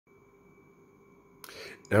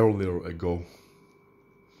earlier ago,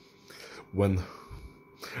 when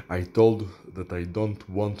I told that I don't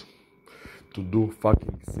want to do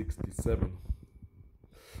fucking 67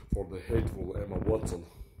 for the hateful Emma Watson.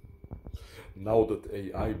 Now that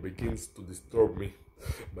AI begins to disturb me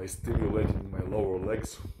by stimulating my lower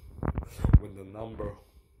legs, when the number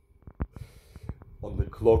on the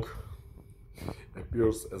clock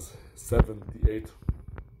appears as 78,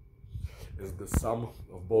 as the sum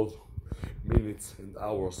of both minutes and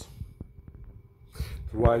hours,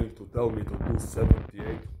 trying to tell me to do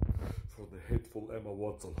 78 for the hateful Emma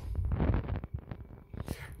Watson.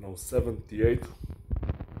 Now 78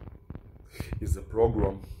 is a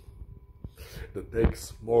program that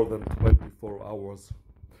takes more than 24 hours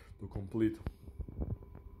to complete.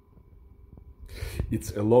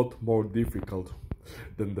 It's a lot more difficult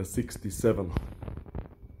than the 67.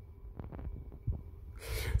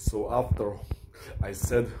 So after I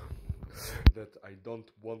said that I don't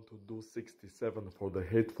want to do 67 for the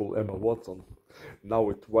hateful Emma Watson, now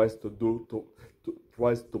it tries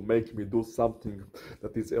to make me do something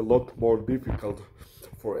that is a lot more difficult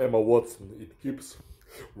for Emma Watson. It keeps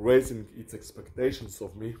raising its expectations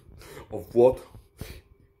of me, of what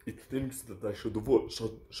it thinks that I should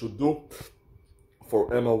do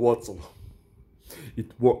for Emma Watson.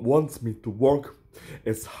 It wants me to work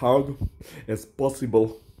as hard as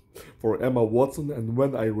possible for Emma Watson, and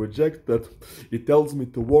when I reject that, it tells me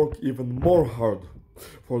to work even more hard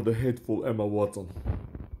for the hateful Emma Watson.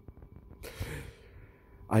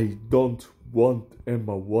 I don't want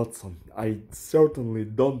Emma Watson. I certainly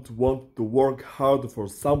don't want to work hard for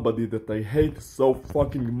somebody that I hate so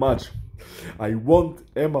fucking much. I want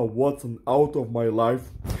Emma Watson out of my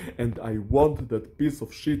life, and I want that piece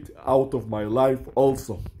of shit out of my life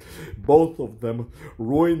also. Both of them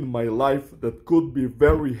ruin my life that could be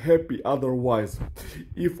very happy otherwise.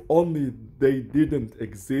 If only they didn't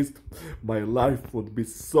exist, my life would be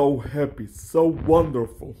so happy, so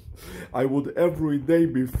wonderful. I would every day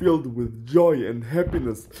be filled with joy and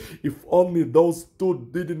happiness if only those two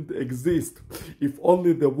didn't exist. If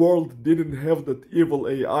only the world didn't have that evil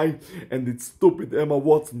AI and its stupid Emma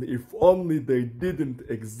Watson. If only they didn't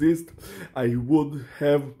exist, I would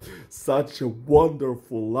have such a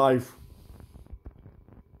wonderful life.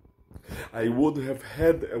 I would have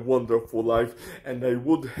had a wonderful life, and I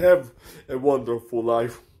would have a wonderful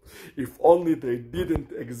life if only they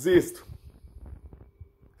didn't exist.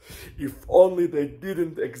 If only they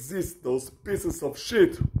didn't exist, those pieces of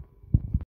shit.